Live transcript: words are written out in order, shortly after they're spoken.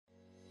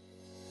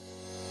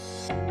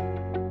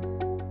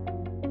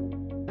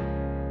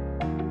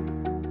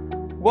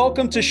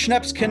Welcome to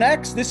Schneps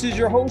Connects. This is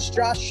your host,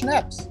 Josh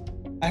Schneps.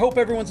 I hope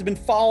everyone's been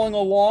following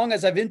along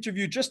as I've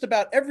interviewed just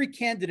about every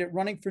candidate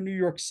running for New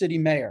York City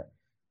mayor.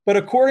 But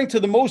according to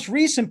the most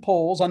recent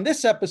polls on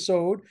this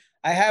episode,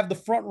 I have the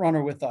front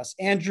runner with us,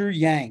 Andrew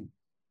Yang.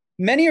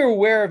 Many are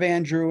aware of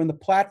Andrew and the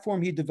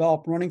platform he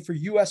developed running for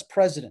U.S.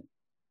 president.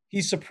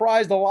 He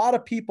surprised a lot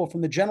of people from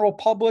the general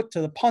public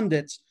to the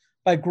pundits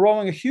by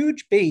growing a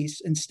huge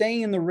base and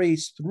staying in the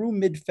race through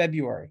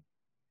mid-February.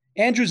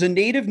 Andrew's a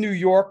native New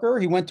Yorker.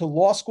 He went to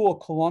law school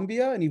at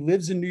Columbia and he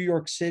lives in New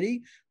York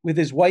City with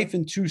his wife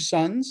and two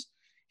sons.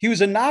 He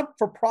was a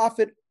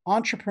not-for-profit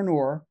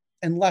entrepreneur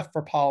and left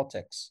for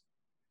politics.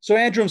 So,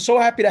 Andrew, I'm so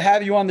happy to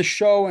have you on the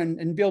show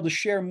and be able to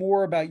share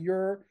more about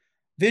your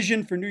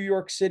vision for New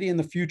York City in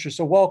the future.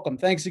 So welcome.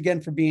 Thanks again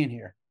for being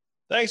here.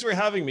 Thanks for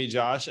having me,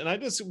 Josh. And I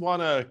just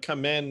want to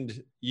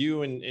commend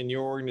you and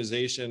your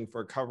organization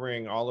for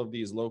covering all of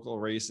these local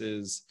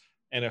races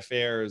and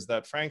affairs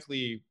that,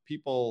 frankly,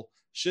 people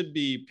should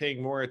be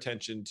paying more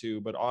attention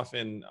to, but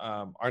often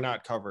are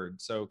not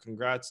covered. So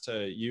congrats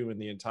to you and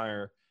the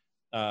entire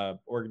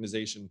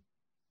organization.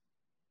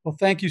 Well,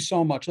 thank you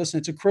so much. Listen,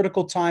 it's a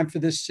critical time for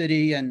this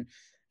city and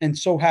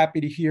so happy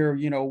to hear,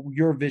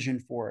 your vision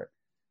for it.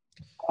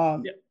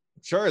 Yeah,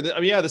 sure.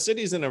 The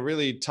city's in a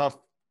really tough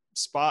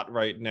spot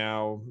right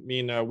now. I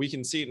mean, we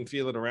can see it and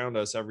feel it around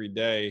us every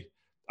day.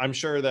 I'm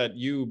sure that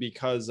you,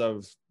 because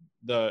of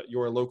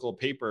your local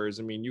papers,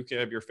 I mean, you can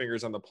have your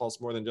fingers on the pulse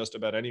more than just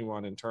about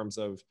anyone in terms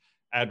of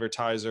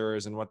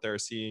advertisers and what they're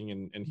seeing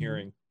and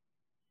hearing.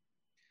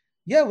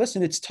 Yeah,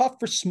 listen, it's tough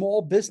for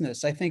small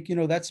business. I think,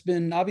 that's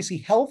been obviously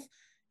health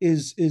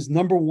is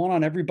number one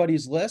on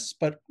everybody's list,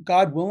 but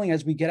God willing,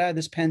 as we get out of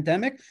this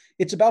pandemic,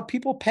 it's about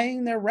people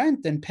paying their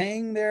rent and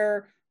paying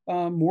their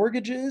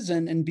mortgages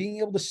and being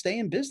able to stay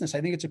in business.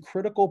 I think it's a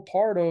critical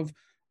part of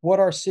what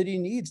our city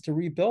needs to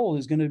rebuild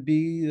is going to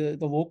be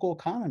the local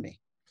economy.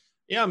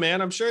 Yeah,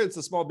 man, I'm sure it's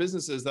the small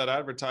businesses that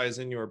advertise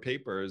in your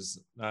papers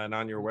and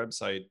on your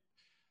website.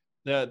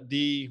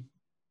 The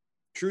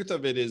truth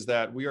of it is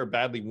that we are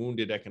badly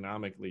wounded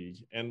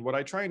economically. And what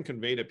I try and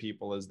convey to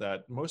people is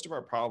that most of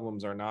our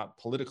problems are not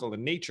political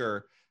in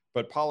nature,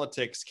 but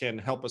politics can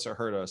help us or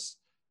hurt us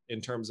in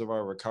terms of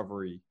our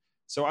recovery.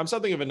 So I'm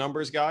something of a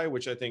numbers guy,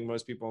 which I think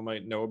most people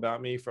might know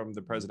about me from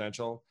the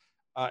presidential.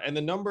 And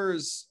the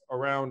numbers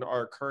around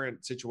our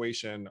current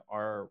situation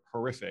are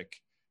horrific.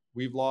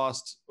 We've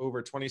lost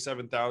over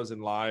 27,000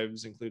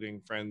 lives,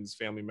 including friends,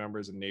 family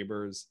members, and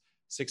neighbors,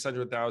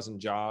 600,000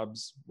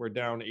 jobs. We're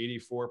down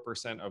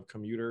 84% of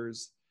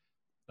commuters.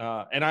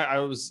 And I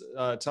was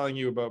telling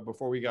you about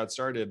before we got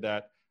started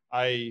that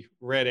I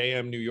read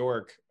AM New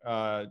York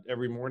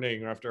every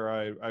morning after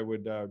I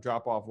would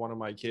drop off one of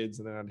my kids,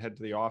 and then I'd head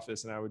to the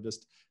office and I would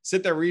just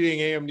sit there reading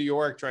AM New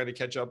York, trying to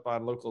catch up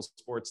on local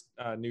sports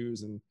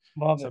news and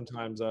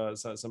sometimes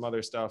some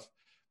other stuff.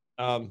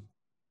 But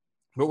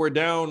we're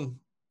down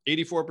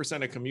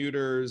 84% of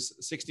commuters,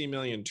 60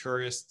 million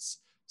tourists.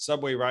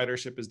 Subway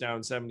ridership is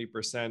down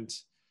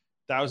 70%.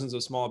 Thousands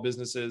of small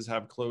businesses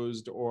have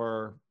closed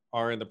or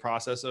are in the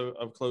process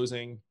of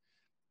closing.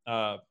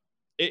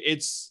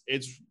 It's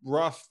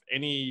rough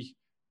any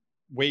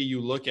way you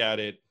look at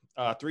it.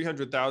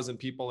 300,000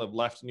 people have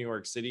left New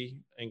York City,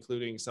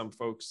 including some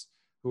folks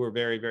who are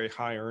very, very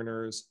high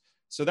earners.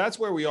 So that's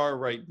where we are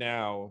right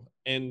now.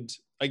 And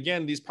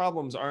again, these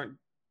problems aren't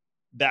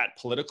that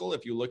political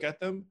if you look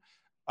at them.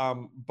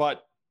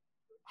 But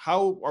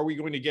how are we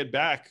going to get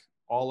back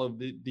all of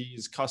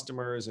these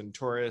customers and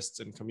tourists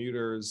and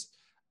commuters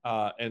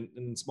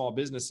and small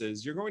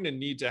businesses? You're going to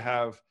need to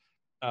have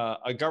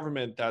a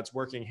government that's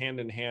working hand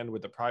in hand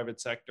with the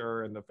private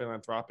sector and the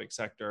philanthropic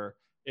sector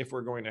if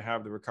we're going to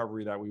have the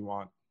recovery that we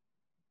want.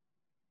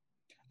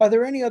 Are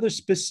there any other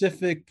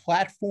specific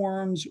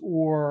platforms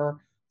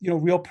or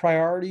real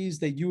priorities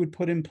that you would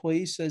put in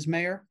place as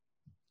mayor?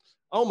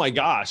 Oh my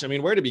gosh. I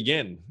mean, where to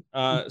begin?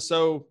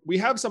 So we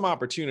have some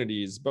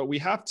opportunities, but we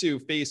have to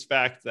face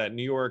fact that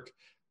New York,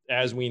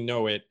 as we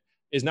know it,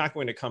 is not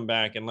going to come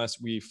back unless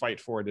we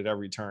fight for it at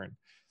every turn.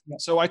 Yeah.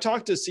 So I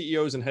talked to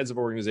CEOs and heads of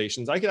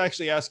organizations. I could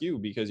actually ask you,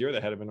 because you're the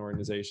head of an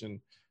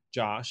organization,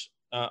 Josh,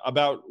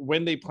 about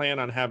when they plan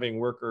on having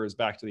workers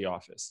back to the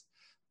office.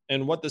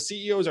 And what the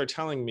CEOs are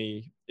telling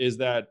me is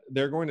that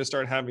they're going to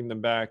start having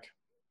them back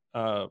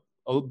a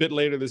bit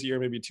later this year,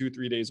 maybe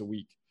 2-3 days a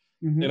week.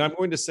 Mm-hmm. And I'm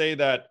going to say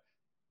that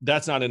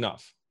that's not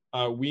enough.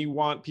 We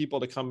want people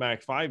to come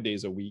back 5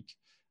 days a week.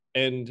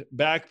 And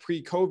back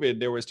pre-COVID,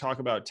 there was talk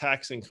about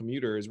taxing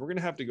commuters. We're going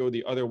to have to go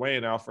the other way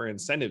and offer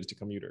incentives to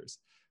commuters.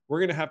 We're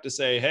going to have to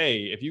say,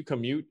 hey, if you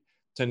commute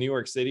to New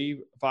York City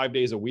 5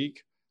 days a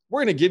week,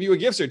 we're going to give you a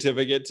gift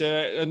certificate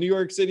to a New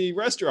York City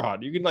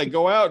restaurant. You can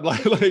go out,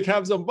 like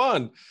have some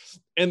fun.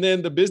 And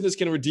then the business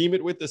can redeem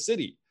it with the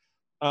city.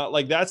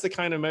 That's the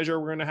kind of measure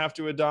we're going to have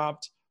to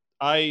adopt.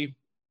 I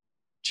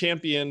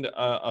championed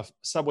a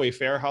subway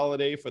fare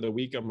holiday for the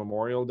week of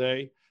Memorial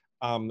Day,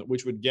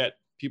 which would get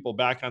people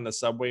back on the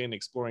subway and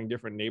exploring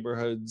different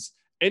neighborhoods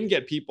and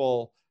get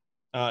people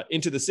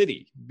into the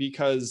city.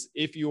 Because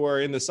if you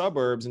are in the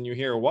suburbs and you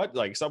hear what,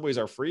 like subways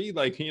are free,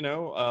 like,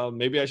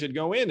 maybe I should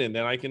go in and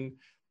then I can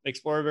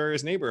explore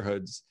various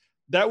neighborhoods.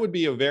 That would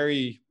be a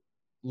very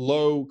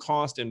low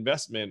cost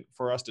investment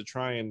for us to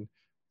try and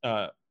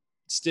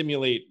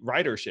stimulate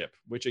ridership,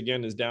 which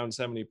again is down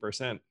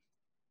 70%.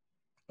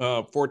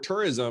 For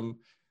tourism,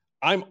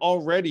 I'm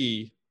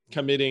already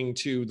committing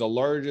to the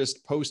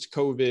largest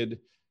post-COVID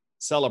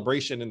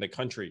celebration in the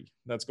country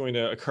that's going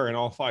to occur in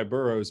all 5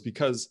 boroughs,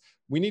 because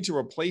we need to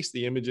replace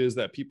the images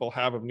that people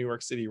have of New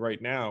York City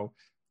right now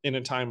in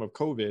a time of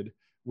COVID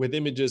with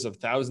images of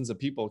thousands of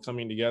people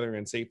coming together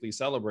and safely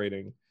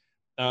celebrating.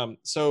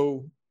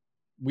 So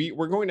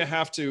we're going to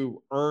have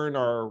to earn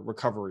our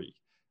recovery.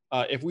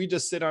 If we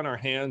just sit on our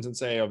hands and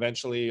say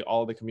eventually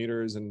all the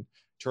commuters and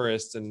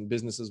tourists and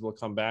businesses will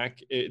come back,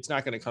 it's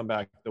not going to come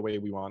back the way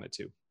we want it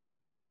to.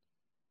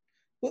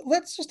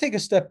 Let's just take a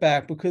step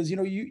back, because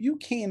you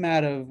came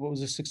out of what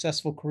was a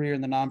successful career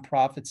in the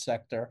nonprofit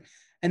sector,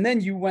 and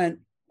then you went,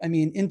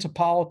 into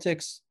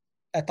politics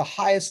at the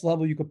highest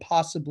level you could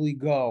possibly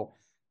go,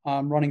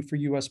 running for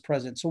U.S.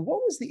 president. So, what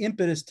was the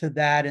impetus to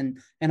that, and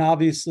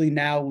obviously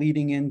now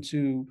leading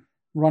into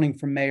running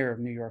for mayor of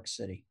New York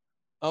City?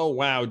 Oh,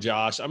 wow,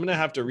 Josh. I'm going to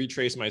have to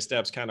retrace my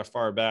steps kind of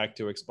far back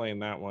to explain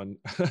that one.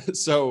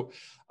 So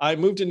I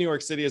moved to New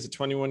York City as a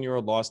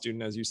 21-year-old law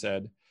student, as you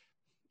said.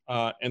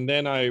 And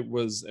then I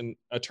was an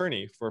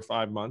attorney for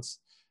 5 months.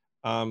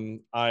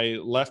 I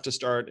left to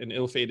start an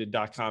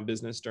ill-fated.com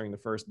business during the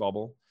first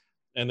bubble,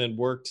 and then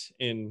worked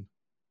in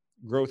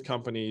growth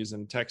companies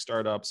and tech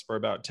startups for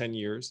about 10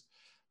 years.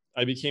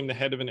 I became the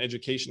head of an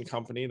education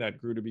company that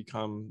grew to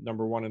become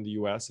 #1 in the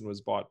US and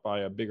was bought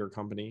by a bigger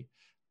company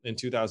in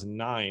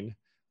 2009.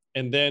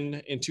 And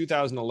then in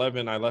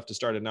 2011, I left to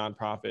start a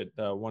nonprofit,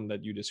 the one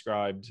that you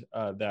described,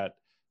 that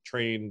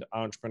trained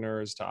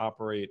entrepreneurs to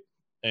operate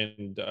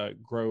and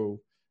grow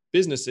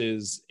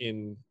businesses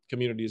in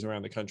communities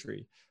around the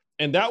country.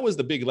 And that was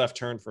the big left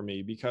turn for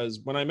me, because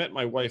when I met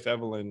my wife,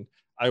 Evelyn,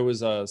 I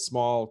was a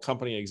small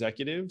company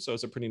executive. So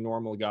it's a pretty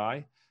normal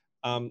guy.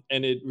 And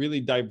it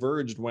really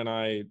diverged when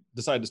I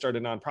decided to start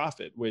a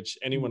nonprofit, which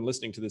anyone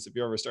listening to this, if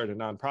you ever started a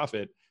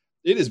nonprofit,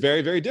 it is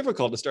very, very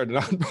difficult to start a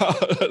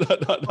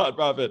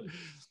nonprofit.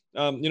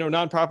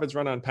 Nonprofits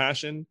run on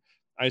passion.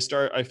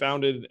 I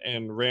founded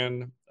and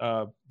ran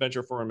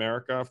Venture for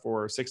America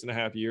for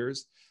 6.5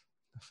 years.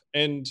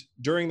 And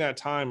during that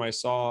time, I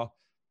saw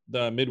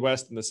the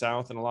Midwest and the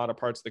South and a lot of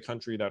parts of the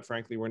country that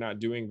frankly were not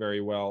doing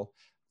very well.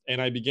 And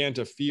I began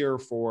to fear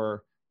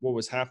for what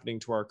was happening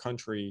to our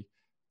country.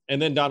 And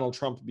then Donald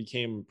Trump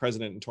became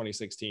president in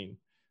 2016.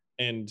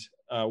 And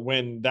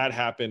when that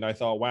happened, I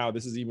thought, wow,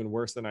 this is even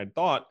worse than I'd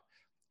thought.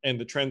 And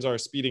the trends are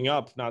speeding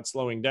up, not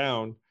slowing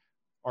down.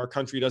 Our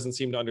country doesn't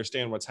seem to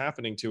understand what's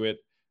happening to it.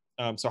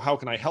 So how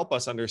can I help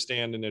us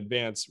understand and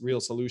advance real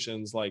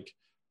solutions like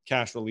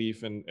cash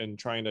relief and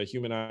trying to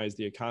humanize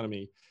the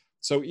economy?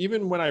 So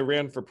even when I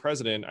ran for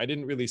president, I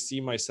didn't really see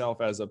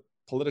myself as a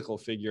political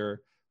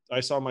figure. I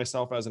saw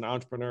myself as an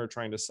entrepreneur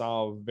trying to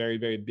solve very,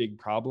 very big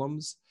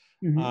problems.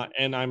 Mm-hmm.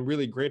 And I'm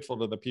really grateful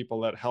to the people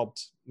that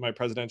helped my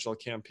presidential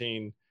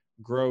campaign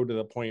grow to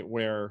the point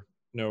where,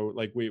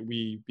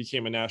 we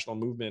became a national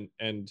movement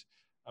and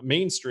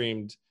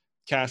mainstreamed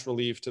cash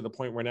relief to the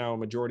point where now a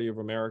majority of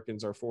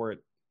Americans are for it.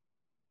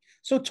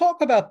 So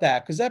talk about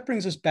that, because that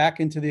brings us back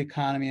into the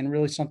economy and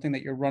really something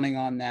that you're running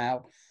on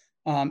now.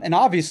 And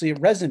obviously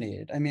it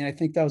resonated. I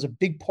think that was a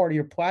big part of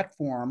your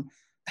platform.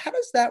 How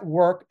does that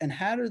work? And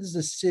how does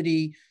the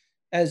city,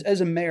 as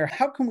a mayor,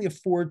 how can we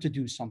afford to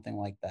do something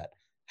like that?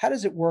 How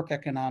does it work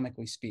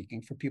economically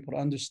speaking for people to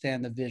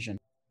understand the vision?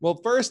 Well,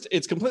 first,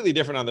 it's completely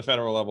different on the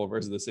federal level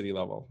versus the city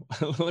level.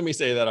 Let me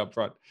say that up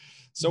front.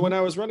 So when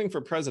I was running for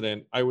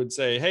president, I would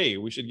say, hey,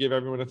 we should give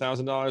everyone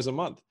 $1,000 a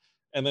month.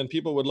 And then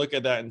people would look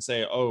at that and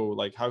say, oh,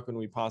 like, how can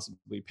we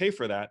possibly pay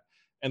for that?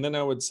 And then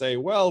I would say,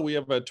 well, we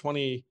have a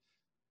 $22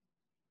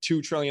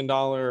 trillion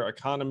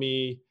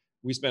economy.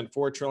 We spent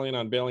 $4 trillion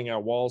on bailing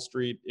out Wall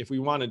Street. If we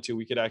wanted to,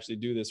 we could actually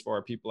do this for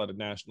our people at a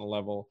national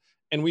level.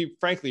 And we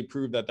frankly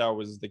proved that that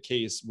was the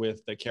case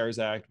with the CARES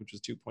Act, which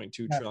was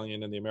 $2.2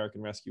 trillion, and the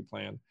American Rescue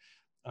Plan.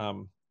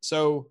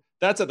 So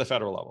that's at the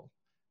federal level.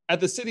 At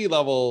the city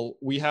level,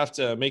 we have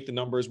to make the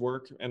numbers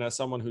work. And as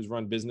someone who's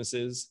run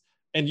businesses,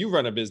 and you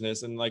run a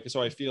business, and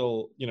so I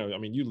feel,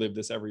 you live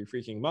this every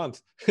freaking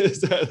month,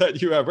 is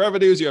that you have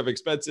revenues, you have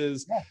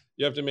expenses,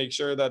 you have to make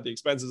sure that the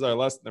expenses are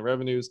less than the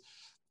revenues.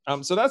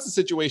 So that's the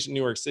situation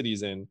New York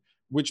City's in,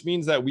 which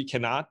means that we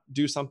cannot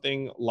do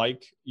something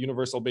like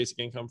universal basic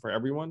income for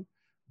everyone.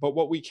 But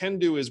what we can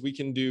do is we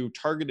can do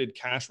targeted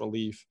cash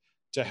relief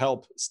to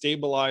help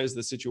stabilize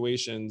the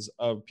situations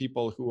of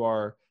people who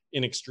are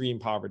in extreme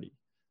poverty.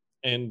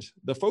 And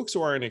the folks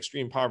who are in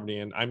extreme poverty,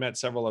 and I met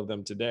several of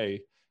them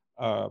today,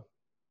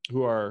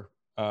 who are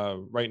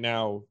right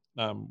now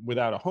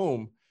without a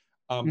home,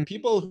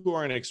 people who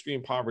are in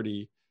extreme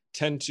poverty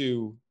tend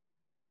to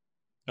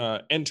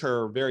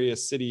enter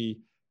various city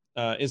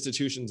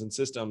institutions and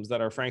systems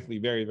that are frankly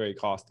very, very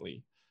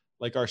costly.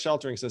 Like our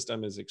sheltering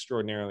system is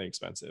extraordinarily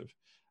expensive.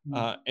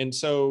 And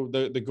so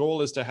the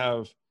goal is to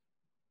have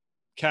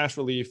cash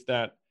relief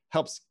that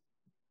helps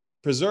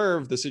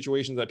preserve the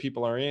situations that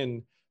people are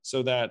in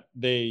so that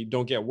they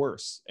don't get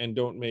worse and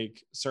don't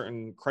make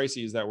certain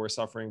crises that we're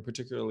suffering,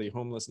 particularly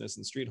homelessness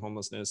and street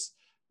homelessness,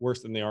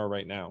 worse than they are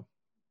right now.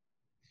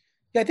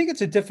 Yeah, I think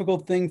it's a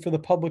difficult thing for the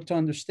public to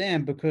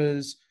understand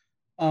because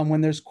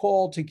when there's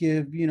call to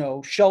give,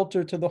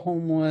 shelter to the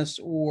homeless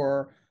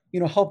or,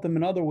 help them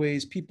in other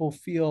ways, people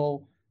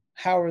feel,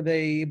 how are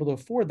they able to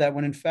afford that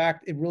when in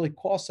fact it really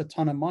costs a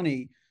ton of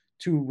money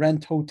to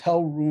rent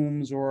hotel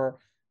rooms or,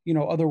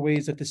 other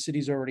ways that the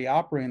city's already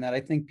operating that I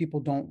think people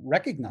don't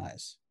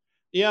recognize.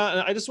 Yeah, and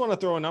I just want to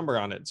throw a number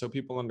on it so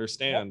people Yep.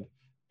 understand.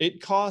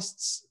 It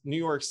costs New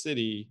York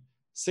City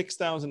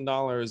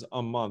 $6,000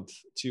 a month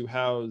to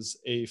house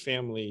a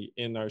family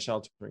in our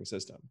sheltering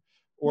system.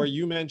 Or Hmm.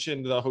 you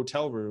mentioned the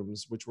hotel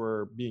rooms, which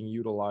were being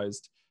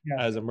utilized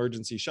Yeah. as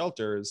emergency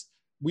shelters.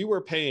 We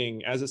were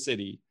paying as a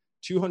city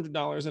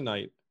 $200 a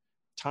night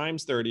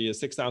times 30 is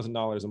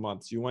 $6,000 a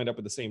month. So you wind up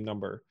with the same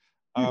number.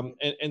 Hmm.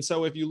 And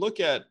so if you look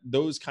at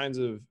those kinds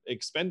of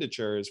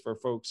expenditures for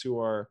folks who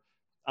are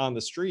on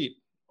the street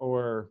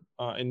or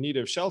in need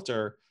of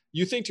shelter,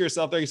 you think to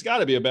yourself, there's got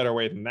to be a better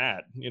way than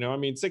that. I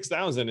mean,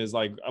 6,000 is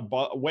like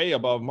way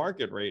above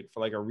market rate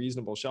for like a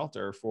reasonable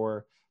shelter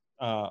for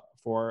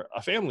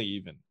a family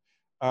even.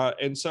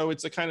 And so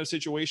it's a kind of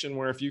situation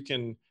where if you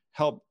can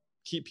help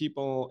keep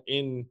people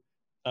in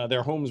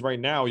their homes right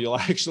now, you'll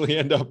actually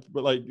end up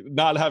like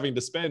not having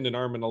to spend an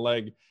arm and a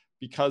leg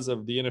because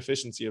of the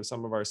inefficiency of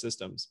some of our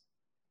systems.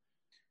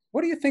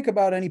 What do you think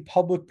about any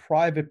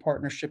public-private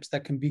partnerships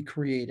that can be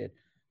created?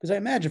 Because I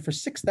imagine for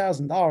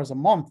 $6,000 a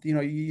month,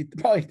 you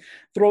probably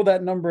throw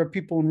that number of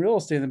people in real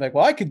estate and they're like,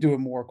 well, I could do it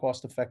more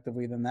cost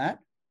effectively than that.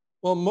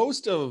 Well,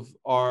 most of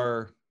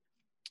our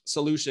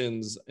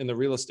solutions in the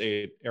real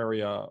estate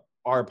area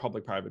are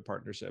public-private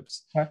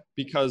partnerships Okay.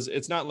 because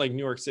it's not like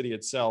New York City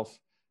itself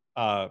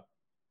uh,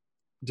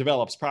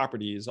 develops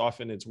properties.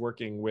 Often it's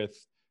working with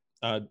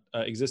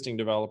existing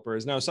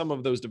developers. Now, some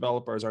of those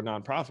developers are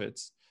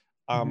nonprofits,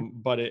 Mhm.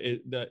 but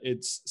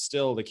it's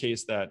still the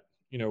case that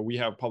we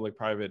have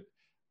public-private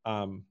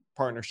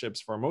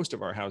partnerships for most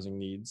of our housing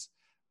needs.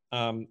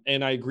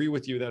 And I agree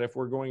with you that if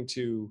we're going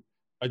to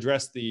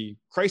address the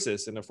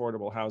crisis in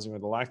affordable housing or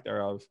the lack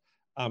thereof,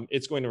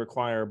 it's going to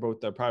require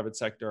both the private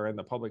sector and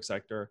the public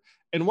sector.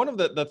 And one of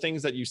the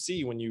things that you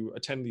see when you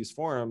attend these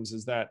forums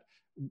is that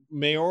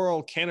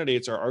mayoral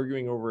candidates are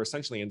arguing over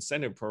essentially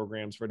incentive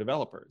programs for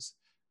developers.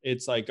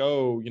 It's like,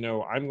 oh,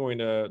 I'm going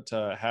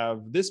to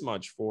have this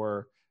much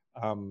for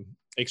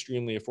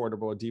extremely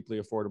affordable or deeply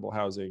affordable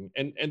housing.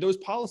 And those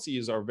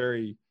policies are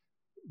very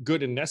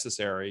good and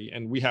necessary.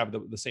 And we have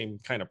the same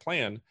kind of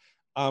plan.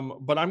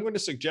 But I'm going to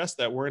suggest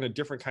that we're in a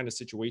different kind of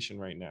situation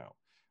right now,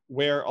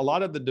 where a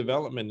lot of the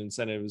development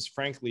incentives,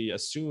 frankly,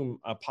 assume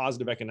a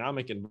positive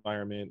economic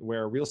environment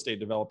where a real estate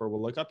developer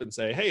will look up and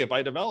say, hey, if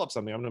I develop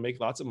something, I'm going to make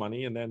lots of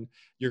money. And then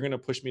you're going to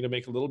push me to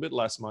make a little bit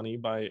less money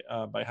by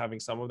having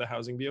some of the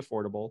housing be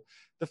affordable.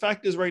 The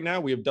fact is right now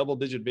we have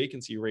double-digit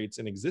vacancy rates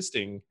in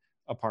existing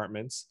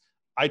apartments.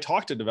 I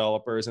talk to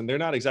developers and they're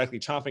not exactly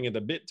chomping at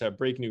the bit to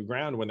break new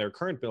ground when their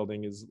current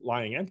building is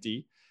lying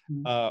empty.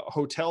 Mhm.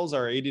 Hotels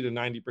are 80 to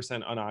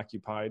 90%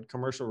 unoccupied.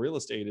 Commercial real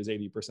estate is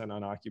 80%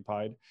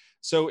 unoccupied.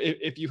 So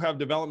if you have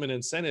development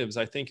incentives,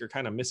 I think you're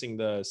kind of missing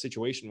the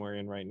situation we're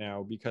in right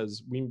now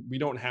because we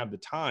don't have the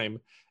time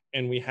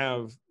and we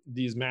have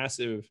these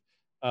massive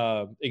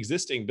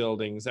existing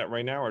buildings that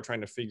right now are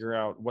trying to figure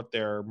out what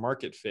their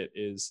market fit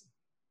is.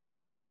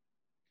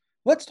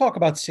 Let's talk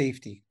about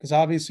safety because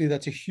obviously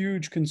that's a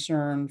huge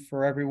concern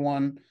for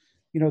everyone.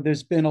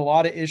 There's been a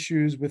lot of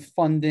issues with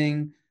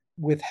funding,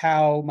 with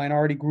how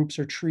minority groups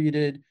are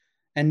treated.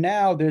 And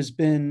now there's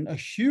been a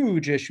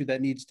huge issue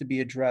that needs to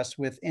be addressed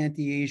with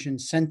anti Asian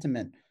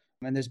sentiment.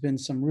 And there's been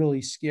some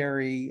really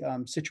scary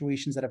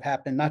situations that have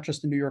happened, not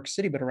just in New York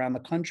City, but around the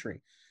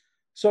country.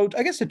 So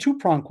I guess a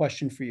two-pronged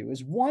question for you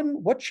is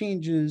one, what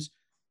changes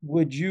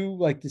would you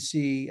like to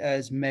see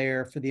as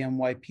mayor for the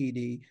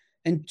NYPD?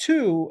 And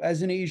two,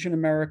 as an Asian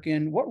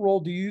American, what role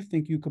do you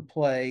think you could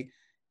play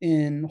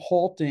in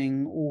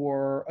halting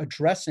or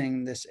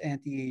addressing this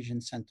anti-Asian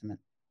sentiment?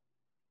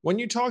 When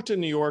you talk to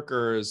New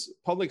Yorkers,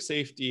 public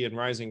safety and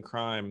rising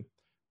crime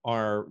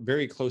are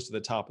very close to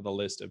the top of the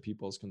list of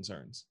people's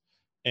concerns.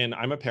 And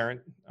I'm a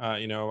parent,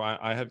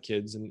 I have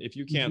kids, and if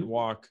you can't Mhm.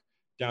 walk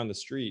down the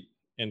street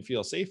and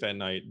feel safe at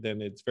night,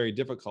 then it's very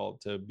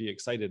difficult to be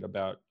excited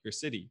about your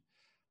city.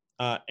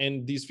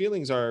 And these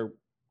feelings are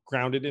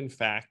grounded in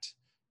fact.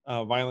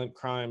 Violent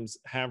crimes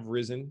have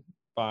risen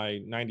by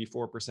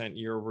 94%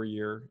 year over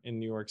year in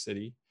New York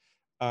City.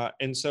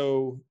 And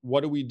so,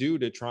 what do we do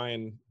to try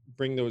and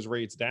bring those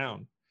rates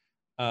down?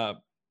 Uh,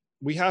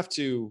 we have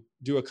to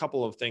do a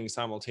couple of things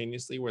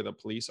simultaneously where the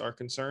police are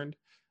concerned.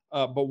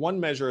 But one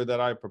measure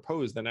that I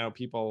propose that now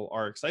people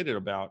are excited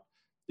about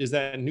is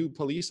that new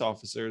police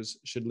officers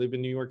should live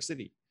in New York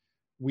City.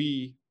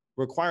 We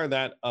require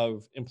that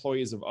of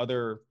employees of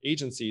other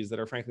agencies that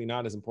are frankly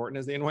not as important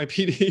as the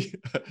NYPD.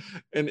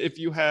 And if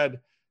you had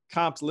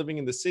cops living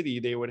in the city,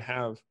 they would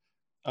have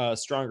a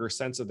stronger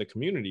sense of the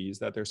communities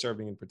that they're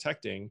serving and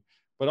protecting,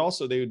 but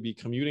also they would be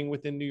commuting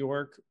within New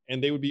York,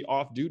 and they would be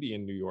off duty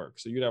in New York.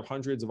 So you'd have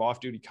hundreds of off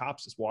duty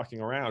cops just walking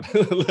around,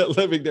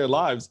 living their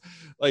lives.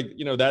 Like,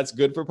 that's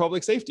good for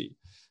public safety.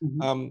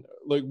 Mm-hmm.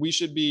 Like, we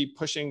should be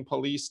pushing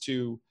police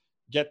to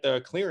get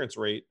the clearance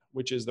rate,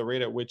 which is the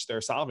rate at which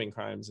they're solving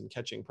crimes and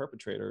catching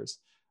perpetrators,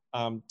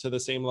 to the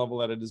same level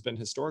that it has been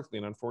historically.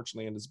 And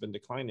unfortunately, it has been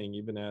declining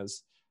even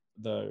as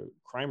the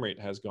crime rate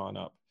has gone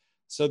up.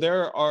 So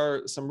there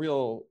are some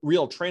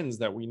real trends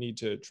that we need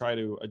to try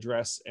to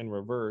address and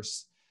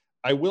reverse.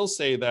 I will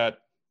say that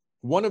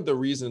one of the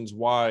reasons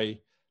why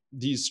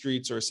these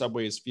streets or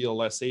subways feel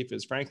less safe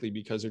is frankly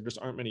because there just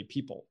aren't many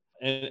people.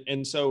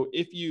 And so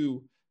if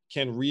you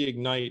can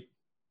reignite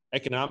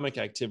economic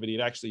activity,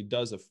 it actually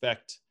does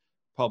affect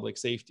public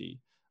safety.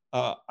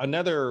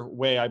 Another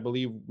way I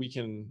believe we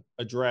can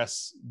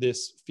address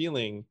this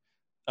feeling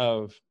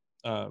of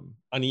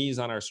unease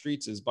on our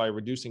streets is by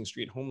reducing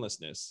street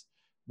homelessness,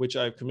 which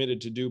I've committed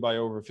to do by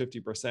over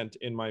 50%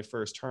 in my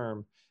first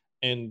term.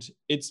 And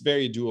it's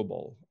very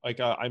doable. Like,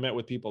 I met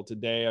with people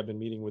today. I've been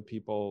meeting with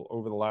people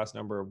over the last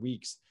number of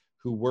weeks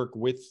who work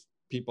with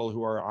people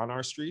who are on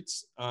our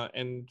streets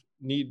and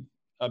need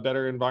a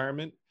better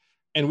environment.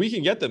 And we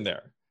can get them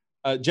there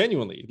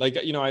genuinely. Like,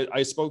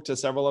 I spoke to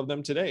several of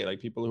them today, like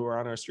people who are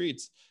on our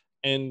streets.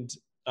 And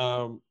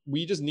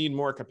we just need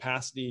more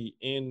capacity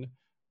in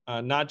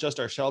not just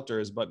our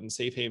shelters, but in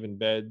safe haven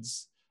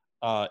beds,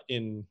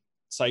 in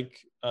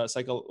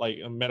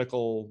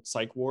medical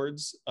psych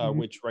wards, Mm-hmm.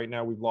 which right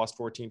now we've lost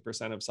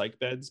 14% of psych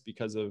beds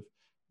because of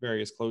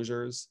various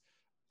closures,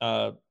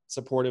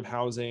 supportive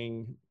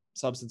housing,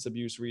 substance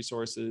abuse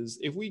resources.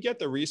 If we get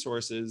the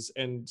resources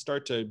and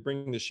start to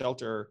bring the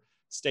shelter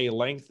stay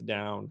length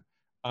down,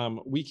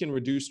 we can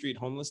reduce street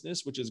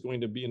homelessness, which is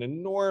going to be an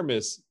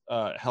enormous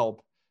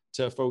help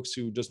to folks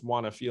who just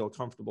want to feel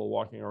comfortable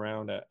walking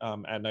around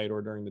at night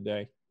or during the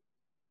day.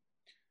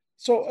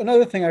 So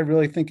another thing I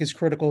really think is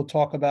critical to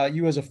talk about,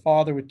 you as a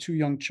father with two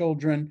young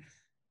children,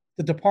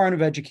 the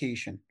Department of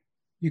Education.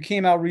 You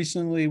came out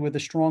recently with a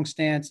strong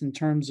stance in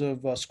terms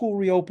of school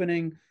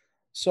reopening.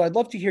 So I'd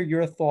love to hear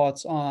your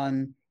thoughts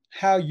on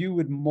how you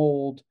would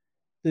mold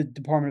the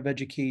Department of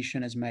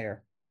Education as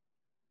mayor.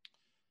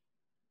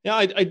 Yeah,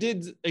 I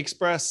did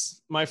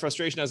express my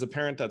frustration as a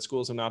parent that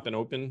schools have not been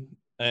open.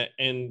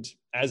 And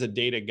as a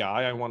data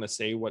guy, I want to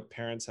say what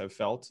parents have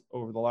felt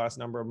over the last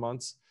number of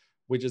months,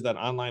 which is that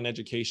online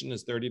education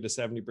is 30 to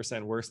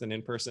 70% worse than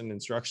in-person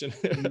instruction.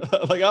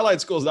 Like, online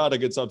school is not a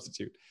good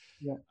substitute.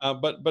 Yeah.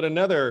 But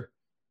another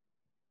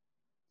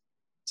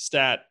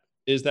stat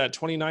is that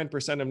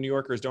 29% of New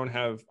Yorkers don't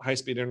have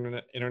high-speed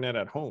internet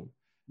at home.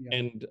 Yeah.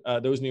 And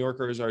those New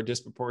Yorkers are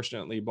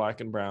disproportionately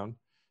Black and brown.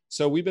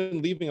 So we've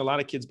been leaving a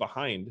lot of kids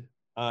behind,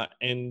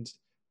 and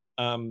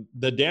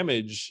the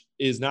damage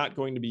is not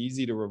going to be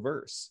easy to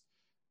reverse.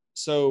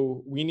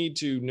 So we need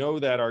to know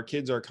that our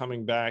kids are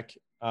coming back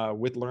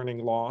with learning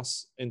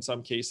loss, in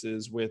some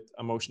cases with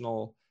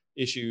emotional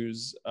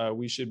issues.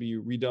 We should be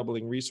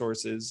redoubling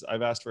resources.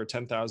 I've asked for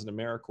 10,000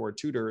 AmeriCorps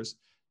tutors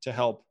to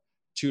help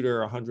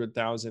tutor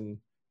 100,000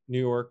 New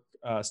York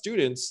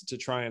students to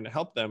try and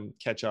help them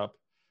catch up.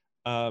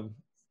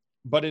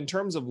 But in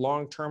terms of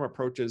long-term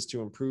approaches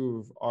to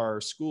improve our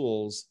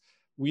schools,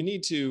 we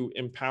need to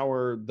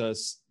empower the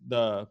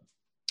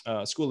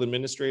school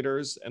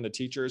administrators and the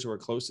teachers who are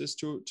closest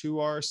to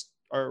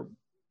our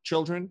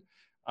children.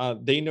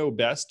 They know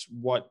best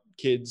what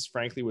kids,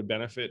 frankly, would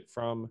benefit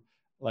from,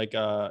 like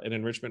an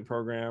enrichment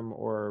program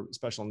or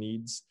special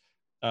needs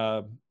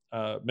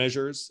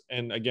measures.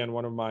 And again,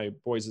 one of my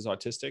boys is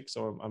autistic,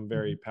 so I'm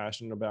very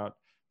passionate about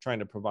trying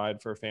to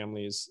provide for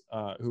families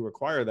who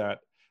require that.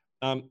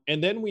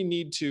 And then we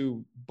need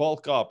to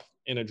bulk up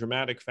in a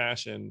dramatic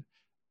fashion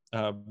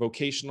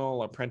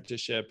vocational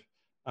apprenticeship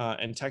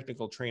and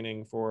technical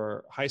training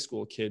for high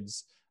school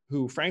kids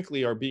who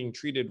frankly are being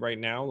treated right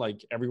now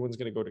like everyone's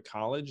going to go to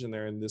college, and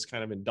they're in this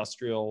kind of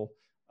industrial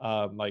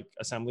like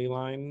assembly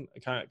line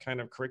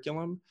kind of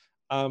curriculum.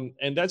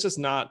 And that's just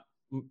not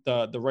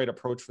the right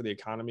approach for the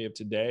economy of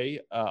today.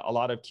 A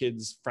lot of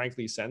kids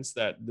frankly sense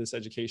that this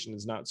education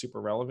is not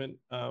super relevant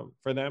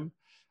for them.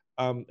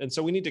 And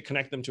so we need to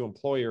connect them to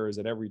employers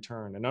at every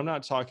turn. And I'm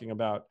not talking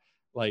about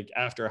like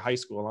after high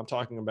school. I'm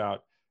talking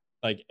about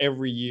like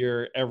every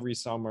year, every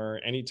summer,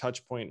 any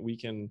touch point we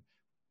can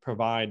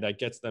provide that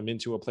gets them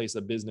into a place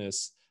of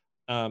business.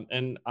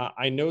 And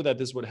I know that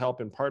this would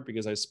help in part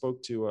because I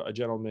spoke to a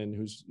gentleman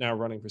who's now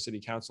running for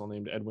city council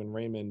named Edwin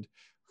Raymond,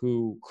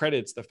 who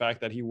credits the fact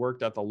that he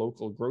worked at the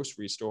local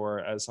grocery store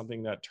as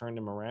something that turned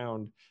him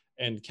around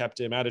and kept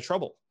him out of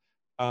trouble.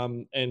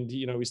 And,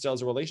 you know, he still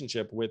has a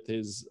relationship with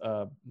his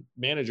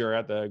manager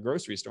at the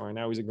grocery store. And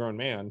now he's a grown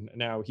man.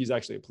 Now he's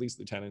actually a police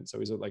lieutenant. So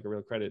he's like a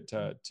real credit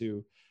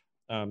to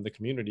the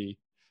community.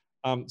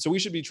 So we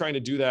should be trying to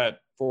do that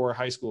for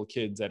high school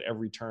kids at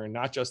every turn,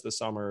 not just the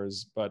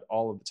summers, but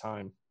all of the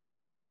time.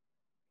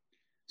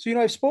 So,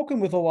 I've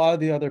spoken with a lot of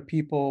the other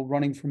people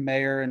running for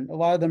mayor, and a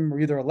lot of them are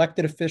either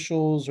elected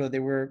officials or they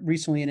were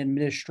recently in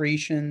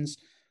administrations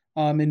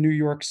in New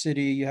York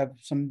City. You have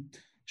some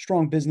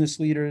strong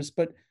business leaders,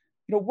 but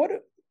what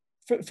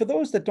for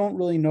those that don't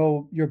really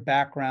know your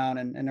background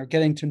and are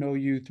getting to know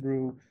you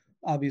through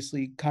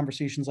obviously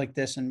conversations like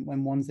this and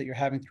ones that you're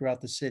having throughout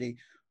the city,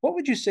 what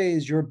would you say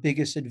is your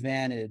biggest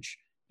advantage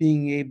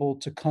being able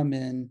to come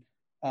in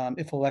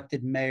if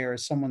elected mayor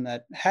as someone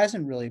that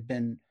hasn't really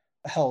been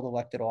held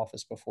elected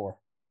office before?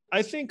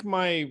 I think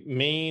my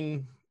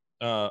main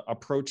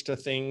approach to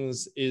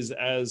things is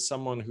as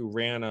someone who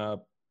ran a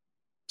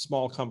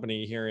small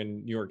company here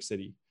in New York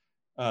City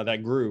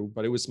that grew,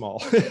 but it was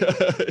small.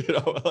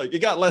 Like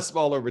it got less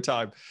small over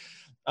time.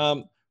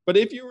 But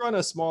if you run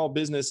a small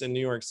business in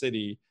New York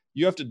City,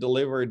 you have to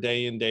deliver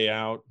day in, day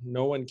out.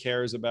 No one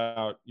cares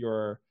about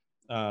your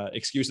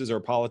excuses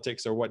or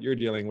politics or what you're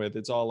dealing with.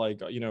 It's all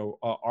like,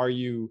 are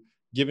you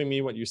giving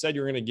me what you said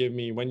you're going to give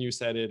me when you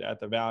said it at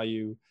the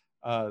value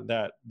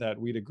that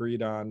we'd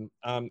agreed on?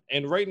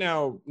 And right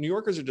now, New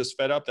Yorkers are just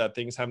fed up that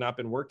things have not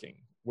been working.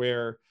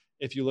 Where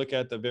if you look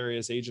at the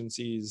various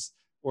agencies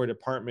or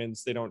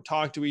departments, they don't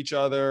talk to each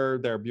other.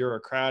 They're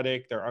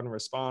bureaucratic. They're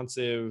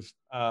unresponsive,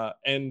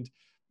 and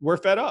we're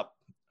fed up.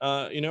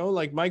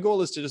 Like my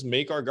goal is to just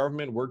make our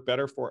government work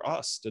better for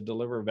us, to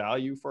deliver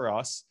value for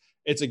us.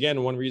 It's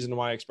again one reason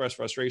why I express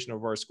frustration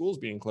over our schools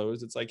being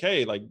closed. It's like,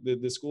 hey, like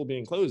the school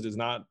being closed is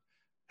not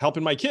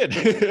helping my kid,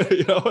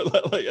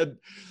 like,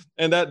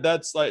 and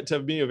that's like to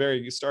me a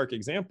very stark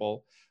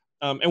example.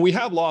 And we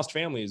have lost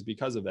families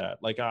because of that.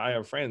 Like I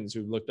have friends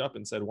who looked up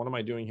and said, "What am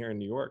I doing here in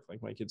New York?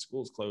 Like my kid's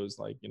school's closed.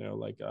 Like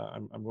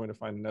I'm going to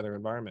find another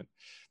environment."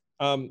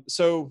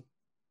 So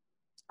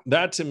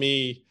that to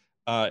me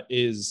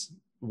is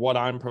what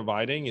I'm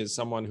providing is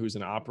someone who's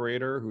an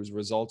operator, who's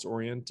results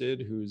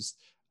oriented, who's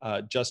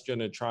just going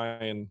to try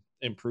and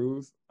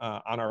improve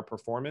on our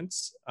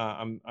performance.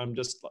 I'm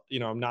just,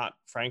 I'm not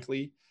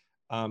frankly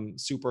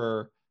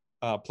super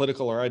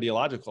political or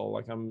ideological.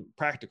 Like I'm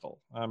practical,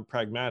 I'm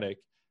pragmatic.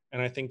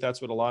 And I think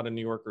that's what a lot of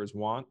New Yorkers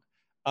want.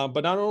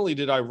 But not only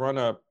did I run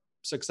a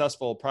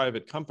successful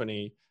private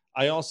company,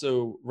 I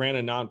also ran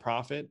a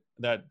nonprofit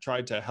that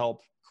tried to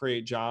help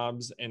create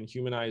jobs and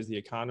humanize the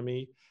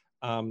economy.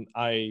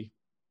 I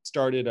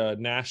started a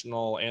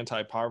national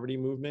anti-poverty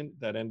movement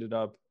that ended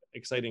up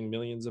exciting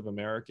millions of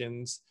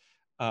Americans.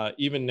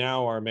 Even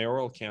now, our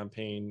mayoral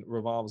campaign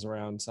revolves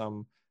around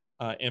some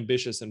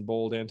ambitious and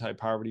bold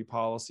anti-poverty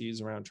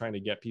policies around trying to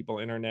get people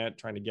internet,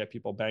 trying to get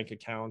people bank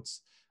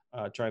accounts,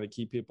 trying to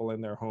keep people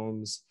in their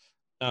homes.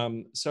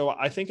 So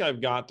I think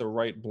I've got the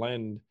right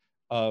blend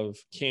of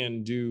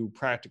can-do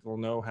practical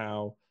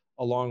know-how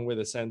along with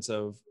a sense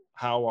of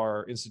how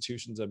our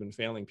institutions have been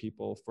failing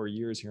people for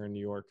years here in New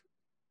York.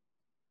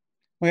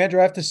 Well, Andrew,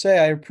 I have to say,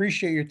 I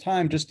appreciate your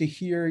time just to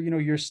hear,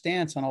 your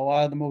stance on a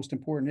lot of the most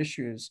important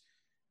issues.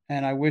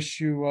 And I wish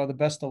you the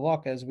best of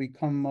luck as we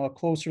come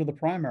closer to the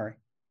primary.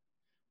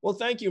 Well,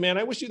 thank you, man.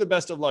 I wish you the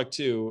best of luck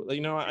too.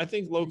 I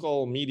think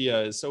local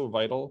media is so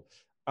vital.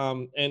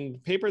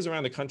 And papers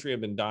around the country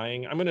have been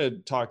dying. I'm going to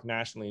talk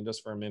nationally in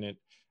just for a minute,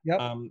 Yep.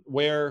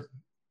 where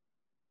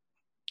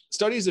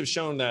studies have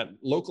shown that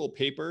local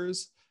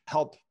papers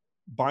help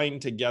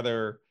bind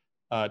together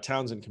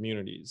towns and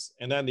communities.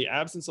 And then the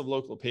absence of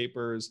local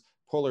papers,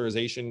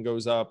 polarization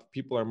goes up.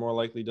 People are more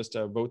likely just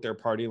to vote their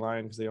party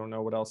line because they don't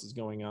know what else is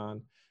going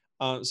on.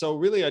 So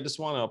really, I just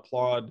want to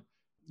applaud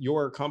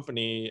your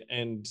company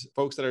and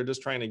folks that are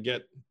just trying to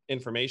get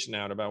information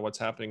out about what's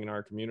happening in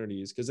our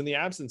communities. Because in the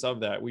absence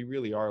of that, we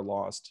really are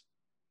lost.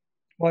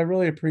 Well, I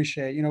really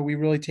appreciate, we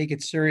really take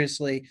it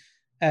seriously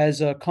as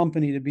a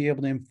company to be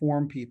able to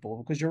inform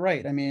people because you're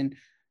right. I mean,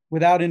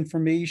 without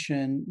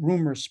information,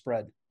 rumors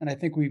spread. And I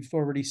think we've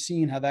already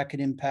seen how that could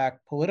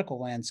impact political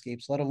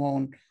landscapes, let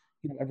alone,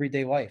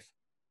 everyday life.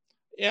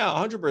 Yeah,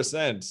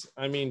 100%.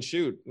 I mean,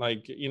 shoot,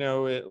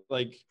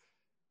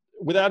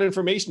 without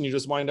information, you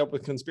just wind up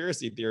with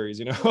conspiracy theories,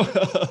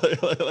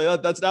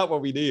 that's not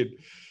what we need.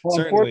 Well,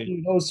 Certainly.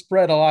 unfortunately, those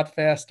spread a lot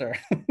faster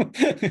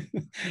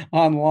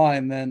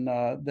online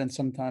than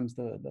sometimes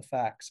the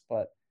facts.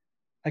 But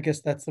I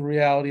guess that's the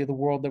reality of the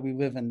world that we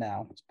live in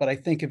now. But I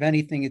think if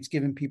anything, it's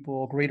given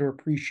people a greater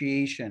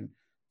appreciation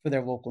for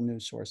their local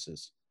news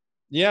sources.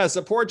 Yeah,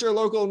 support your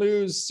local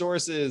news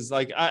sources.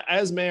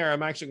 As mayor,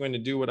 I'm actually going to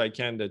do what I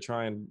can to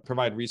try and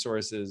provide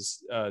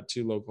resources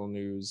to local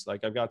news.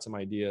 Like I've got some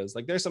ideas.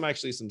 Like there's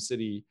some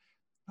city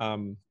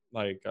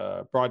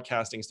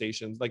broadcasting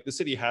stations. Like the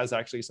city has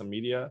actually some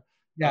media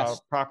Yes.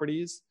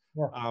 properties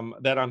Yeah.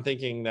 that I'm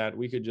thinking that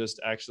we could just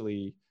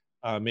actually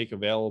make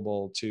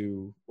available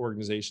to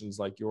organizations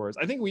like yours.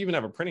 I think we even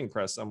have a printing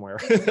press somewhere.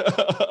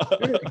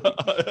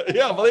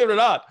 Yeah, believe it or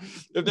not,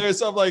 if there's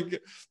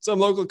some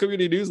local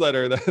community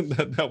newsletter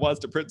that wants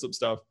to print some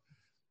stuff.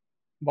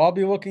 Well, I'll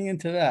be looking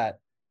into that.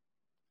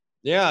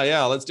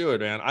 Yeah, let's do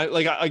it, man. I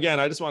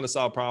just want to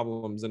solve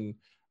problems, and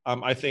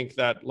I think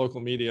that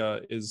local media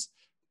is,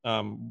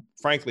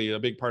 frankly, a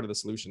big part of the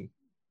solution.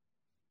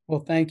 Well,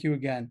 thank you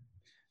again.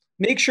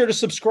 Make sure to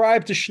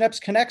subscribe to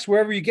Schneps Connects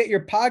wherever you get your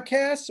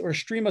podcasts, or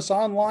stream us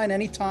online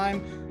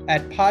anytime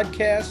at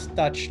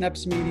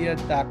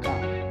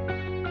podcast.schnepsmedia.com.